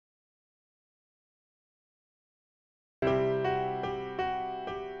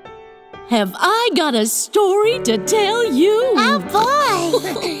have I got a story to tell you. Oh, boy!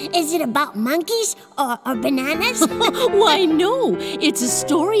 Is it about monkeys or bananas? Why, no. It's a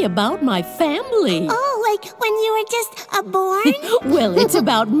story about my family. Oh, like when you were just born? Well, it's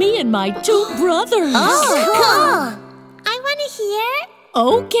about me and my 2 brothers. Oh, cool! I want to hear.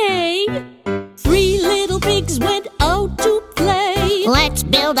 Okay. 3 little pigs went out to play. Let's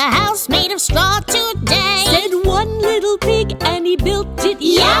build a house made of straw today. Said one little pig and he built it.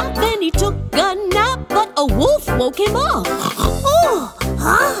 Yeah. Then he took a nap, but a wolf woke him up. Oh,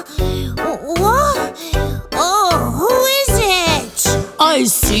 huh? What? Oh, who is it? I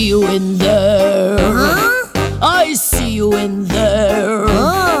see you in there. Huh? I see you in there.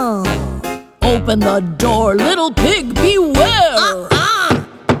 Oh. Open the door, little pig, beware.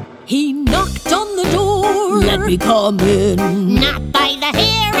 He knocked on the door. Let me come in. Not by the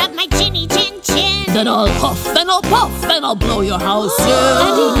hair of my chinny chin chin. Then I'll huff and I'll puff and I'll blow your house in.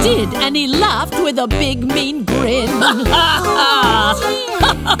 And he did, and he laughed with a big mean grin.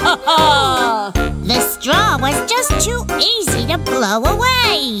 The straw was just too easy to blow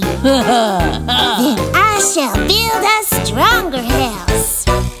away. Then I shall build a stronger house.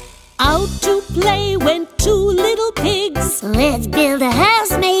 Out to play went 2 little pigs. Let's build a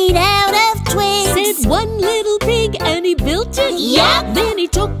house made out of twigs. Said one little pig and he built it. Yep. Then he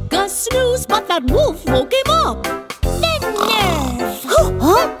took a snooze, but that wolf woke him up. The nerve.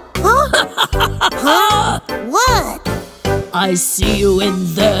 Huh? What? I see you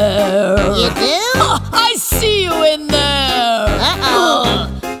in there. You do? I see you in there. Uh-oh.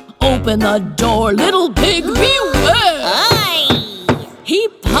 Open the door, little pig, beware. Aye. He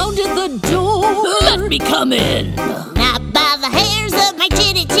pounded the door. Let me come in. Not by the hairs of my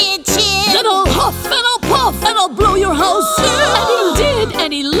chinny chin chin. Then I'll huff and I'll puff and I'll blow your house in. And he did,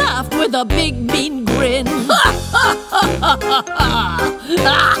 and he laughed with a big mean grin. That's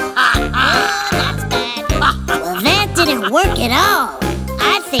bad. Well, that didn't work at all.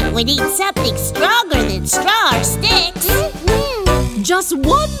 I think we need something stronger than straw or sticks. Just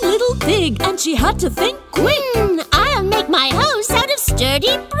one little pig, and she had to think quick. I'll make my house out of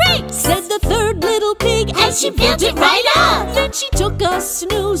sturdy bricks, said the 3rd little pig, and she built it right up. Then she took a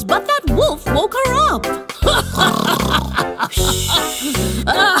snooze, but that wolf woke her up.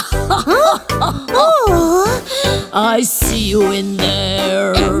 Oh. I see you in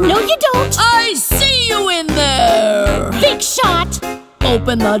there. No, you don't. I see you in there. Big shot.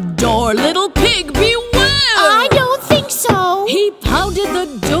 Open the door, little pig, beware. I don't think so. He pounded the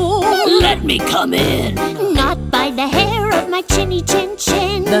door. Let me come in. Not by the hair of my chinny chin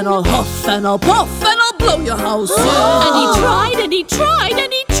chin. Then I'll huff and I'll puff and I'll blow your house in. And he tried and he tried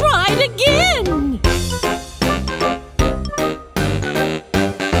and he tried again.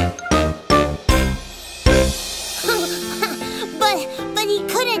 But he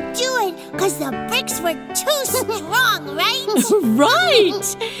couldn't do it because the bricks were too strong, right?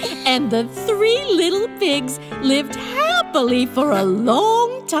 Right! And the 3 little pigs lived happily for a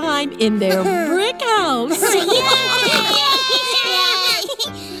long time in their brick house.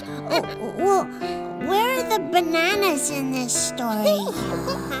 Well, where are the bananas in this story?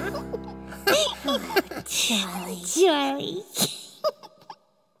 Charlie.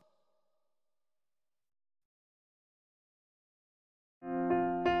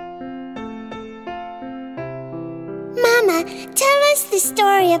 Mama, tell us the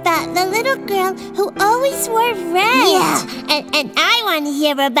story about the little girl who always wore red. Yeah, and I want to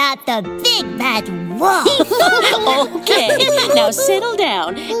hear about the big bad wolf. Okay, now settle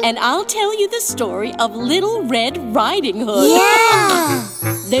down, and I'll tell you the story of Little Red Riding Hood. Yeah.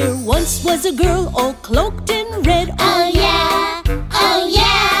 There once was a girl all cloaked in red. Oh yeah, oh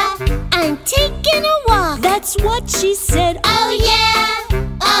yeah, I'm taking a walk. That's what she said. Oh yeah,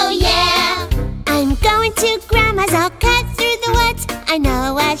 oh yeah, I'm going to Grandma's, I'll cut through the woods. I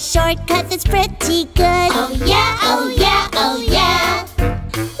know a shortcut that's pretty good. Oh yeah, oh yeah, oh yeah.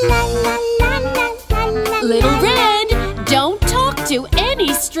 La la la la la la. Little Red, don't talk to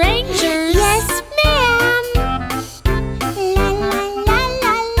any strangers. Yes, ma'am. La la la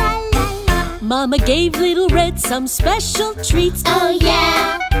la la la la. Mama gave Little Red some special treats. Oh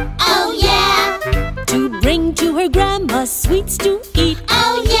yeah, oh yeah. To bring to her grandma sweets to eat.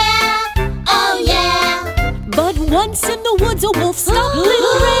 Oh yeah, oh yeah. But once in the woods a wolf stopped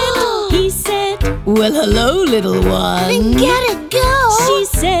Little Red. He said, well, hello, little one. Then gotta go. She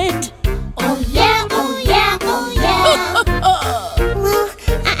said, oh yeah, oh yeah, oh yeah. Well,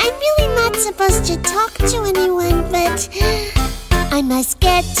 I'm really not supposed to talk to anyone, but I must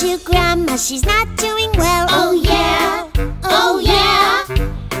get to Grandma, she's not doing well. Oh yeah, oh yeah,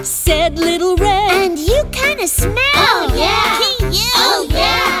 said Little Red. And you kinda smell. Oh yeah, Oh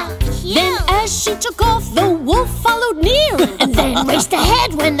yeah. Then Just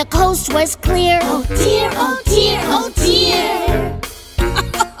ahead when the coast was clear. Oh dear, oh dear, oh dear.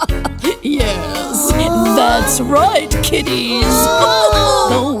 Yes, that's right, kiddies.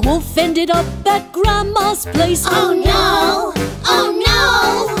 The wolf ended up at Grandma's place. Oh no, oh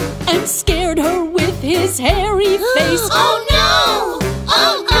no. And scared her with his hairy face. Oh no,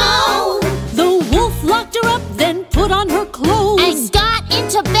 oh no. The wolf locked her up, then put on her clothes. And got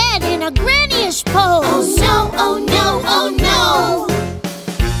into bed in a granny-ish pose. Oh no, oh no, oh no.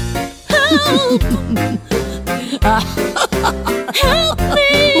 Help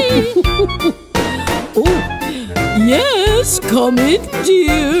me! Oh, yes, come in,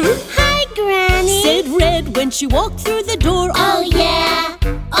 dear. Hi, Granny, said Red when she walked through the door. Oh yeah,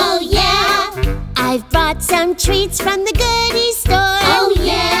 oh yeah. I've brought some treats from the goodie store. Oh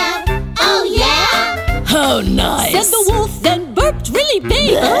yeah, oh yeah. How nice, said the wolf, then burped really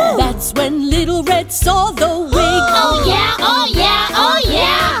big. That's when Little Red saw the wig. Oh yeah, oh yeah, oh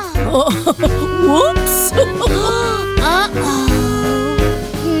yeah. Whoops. Uh-oh.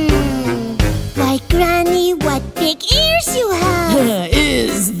 Why, Granny, what big ears you have.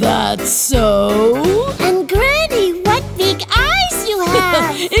 Is that so? And Granny, what big eyes you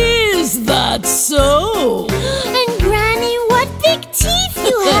have. Is that so? And Granny, what big teeth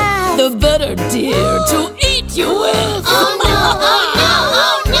you have. The better, dear, to eat you with. Oh no, oh no,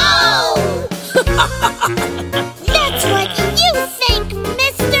 oh no. That's what you think,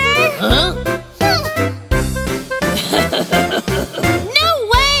 mister. Huh? No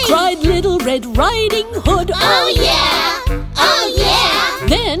way! Cried Little Red Riding Hood. Oh yeah! Oh yeah!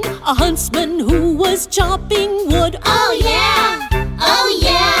 Then a huntsman who was chopping wood. Oh yeah! Oh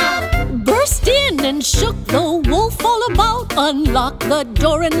yeah! Burst in and shook the wolf all about. Unlocked the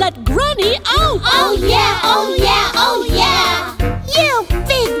door and let Granny out. Oh yeah! Oh yeah! Oh yeah! You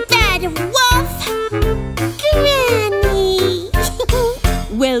big bad wolf! Granny!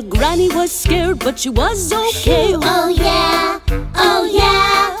 Well, Granny was scared, but she was okay. Oh yeah! Oh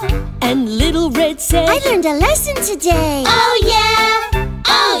yeah! And Little Red said, I learned a lesson today. Oh yeah!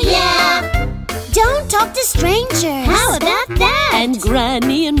 Oh yeah! Don't talk to strangers. How about that? And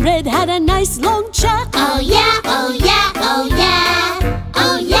Granny and Red had a nice long chat. Oh yeah! Oh yeah! Oh yeah!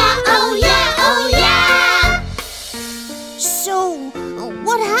 Oh yeah! Oh yeah! Oh yeah! So,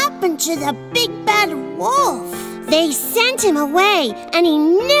 what happened to the big bad wolf? They sent him away, and he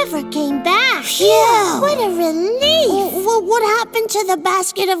never came back. Phew! What a relief! Well, what happened to the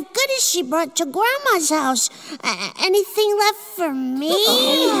basket of goodies she brought to Grandma's house? Anything left for me?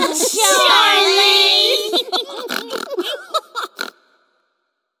 Charlie!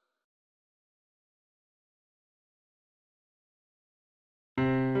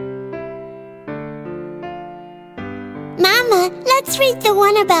 Mama, let's read the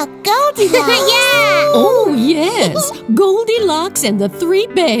one about Goldilocks. Yeah! Oh, yes, Goldilocks and the Three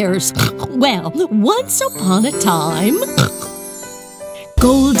Bears. Well, once upon a time,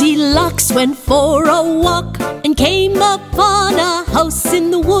 Goldilocks went for a walk and came upon a house in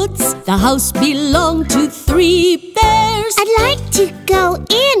the woods. The house belonged to three bears. I'd like to go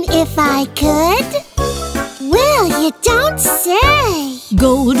in if I could. Well, you don't say.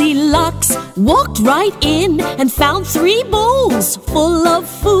 Goldilocks walked right in and found three bowls full of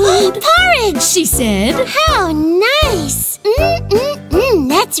food. Porridge, she said. How nice.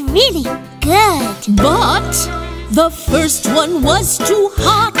 That's really good. But the first one was too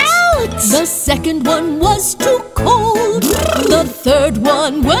hot. Ouch! The second one was too cold. The third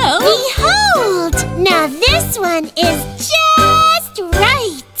one, well... Behold! Now this one is just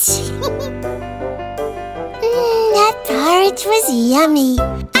right. That porridge was yummy.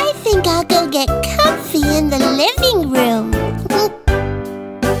 I think I'll go get comfy in the living room.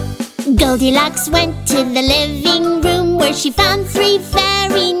 Goldilocks went to the living room where she found three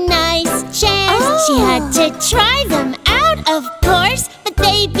very nice chairs. She had to try them out, of course, but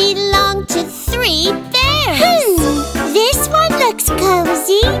they belonged to three bears. This one looks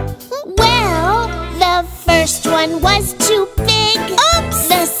cozy. Well, the first one was too big. Oops!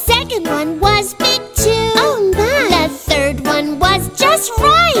 The second one was big too. Oh my! The third one was just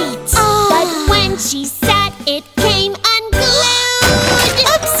right. But when she sat, it came unglued.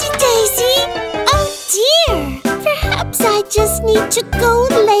 Oopsie daisy! Oh dear! Perhaps I just need to go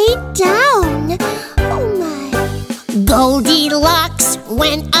lay down. Oh my! Goldilocks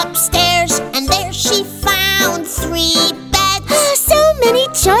went upstairs, and there she found three beds. So many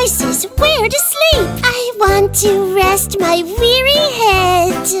choices where to sleep. I want to rest my weary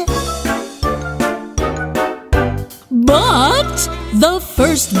head. But the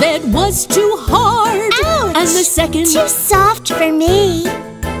first bed was too hard. Ouch! And the second... Too soft for me.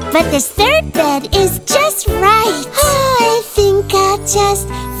 But this third bed is just right. Oh, I think I'll just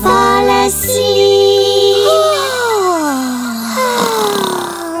fall asleep.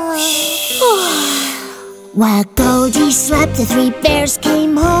 While Goldie slept, the three bears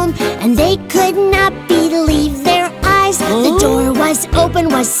came home, and they could not believe their eyes. The door was open.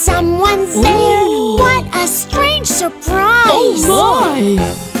 Was someone there? What a strange surprise! Oh my!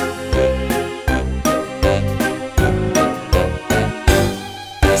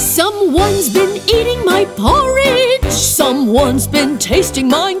 Someone's been eating my porridge. Someone's been tasting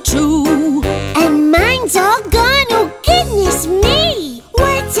mine too. And mine's all gone. Oh goodness me!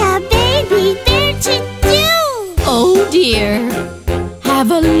 What's a baby bear to do? Oh dear.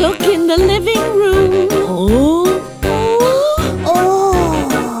 Have a look in the living room. Oh.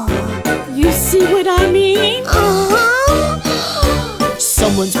 You see what I mean?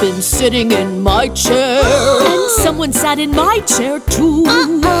 Someone's been sitting in my chair. And someone sat in my chair too.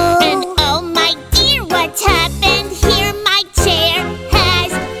 And oh my dear, what's happened here? My chair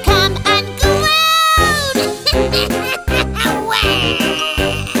has come unglued.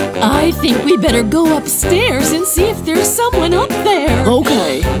 I think we better go upstairs and see if there's someone up there.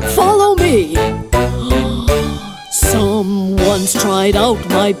 Okay, follow me. Someone's tried out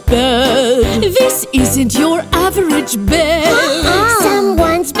my bed. This isn't your average bed.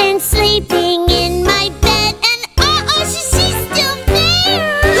 Someone's been sleeping in my bed, and she's still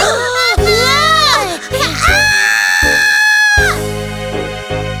there.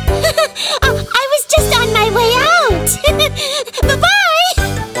 I was just on my way out. Bye-bye.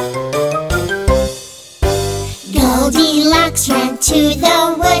 Goldilocks ran to the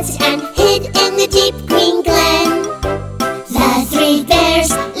woods and hid in the deep green glen. The three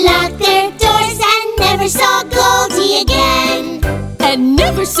bears locked their doors and never saw Goldie again. And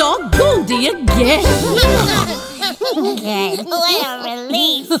never saw Goldie again. Good. What a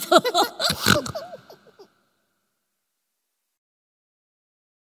relief.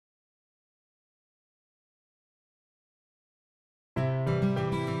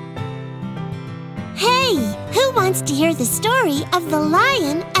 Hey, who wants to hear the story of the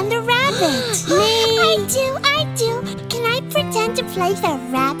lion and the rabbit? Me. I do. Can I pretend to play the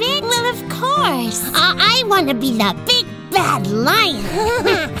rabbit? Well, of course. I want to be the big bad lion.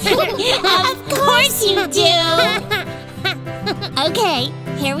 Of course you do. Okay,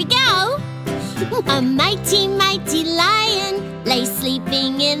 here we go. A mighty, mighty lion lay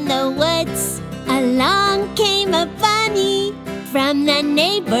sleeping in the woods. Along came a bunny from the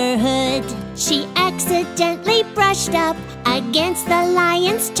neighborhood. She accidentally brushed up against the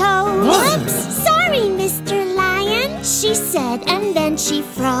lion's toe. Whoops! Sorry, Mr. Lion, she said, and then she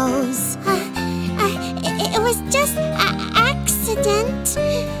froze. It was just an accident.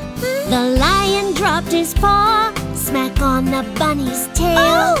 The lion dropped his paw, smack on the bunny's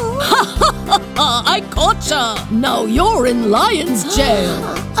tail. I caught ya! Now you're in lion's jail.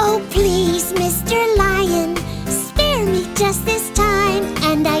 Oh, please, Mr. Lion, spare me just this time,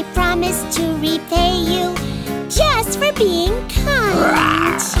 and I promise to repay you just for being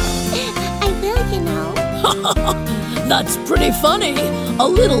kind. I will, you know. That's pretty funny. A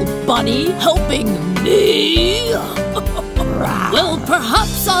little bunny helping me. Well,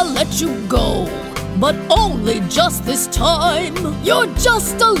 perhaps I'll let you go, but only just this time. You're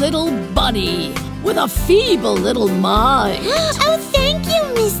just a little bunny with a feeble little mind. Oh, thank you,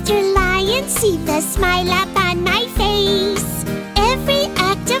 Mr. Lion. See the smile upon my face. Every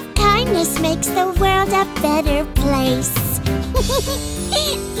act of kindness makes the world a better place.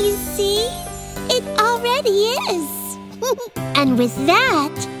 You see, it already is. And with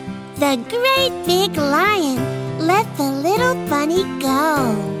that, the great big lion let the little bunny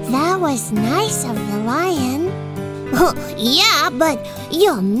go. That was nice of the lion. Yeah, but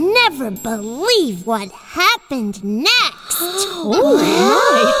you'll never believe what happened next. Oh,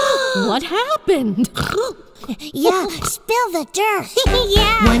 my. What happened? Yeah, spill the dirt.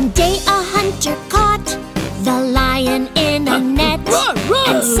 Yeah. One day a hunter caught the lion in a net.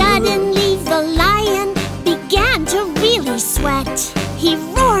 And suddenly the lion began to really sweat. He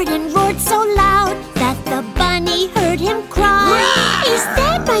roared and roared so loud that the bunny heard him cry. Is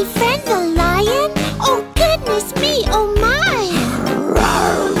that my friend the lion? Oh goodness me, oh my!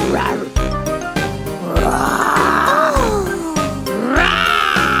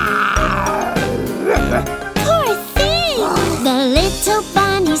 Poor thing! The little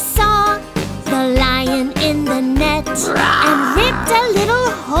bunny saw the lion in the net and ripped a little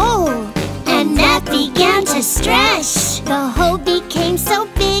hole, and that began to stretch. The hole became so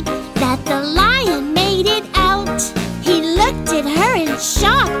big that the lion made it out. He looked at her in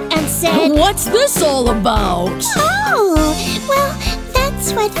shock and said, What's this all about? Oh, well, that's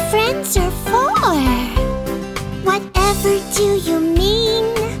That's what friends are for. Whatever do you mean?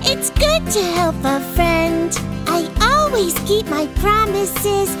 It's good to help a friend. I always keep my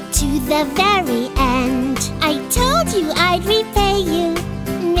promises to the very end. I told you I'd repay you,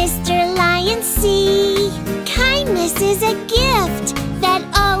 Mr. Lion C. Kindness is a gift that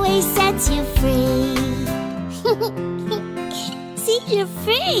always sets you free. See, you're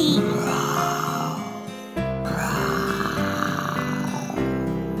free.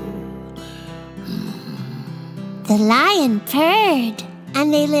 The lion purred,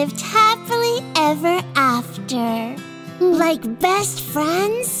 and they lived happily ever after. Like best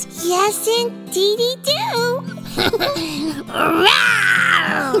friends? Yes, indeedy do.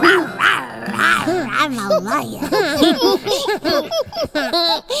 I'm a lion.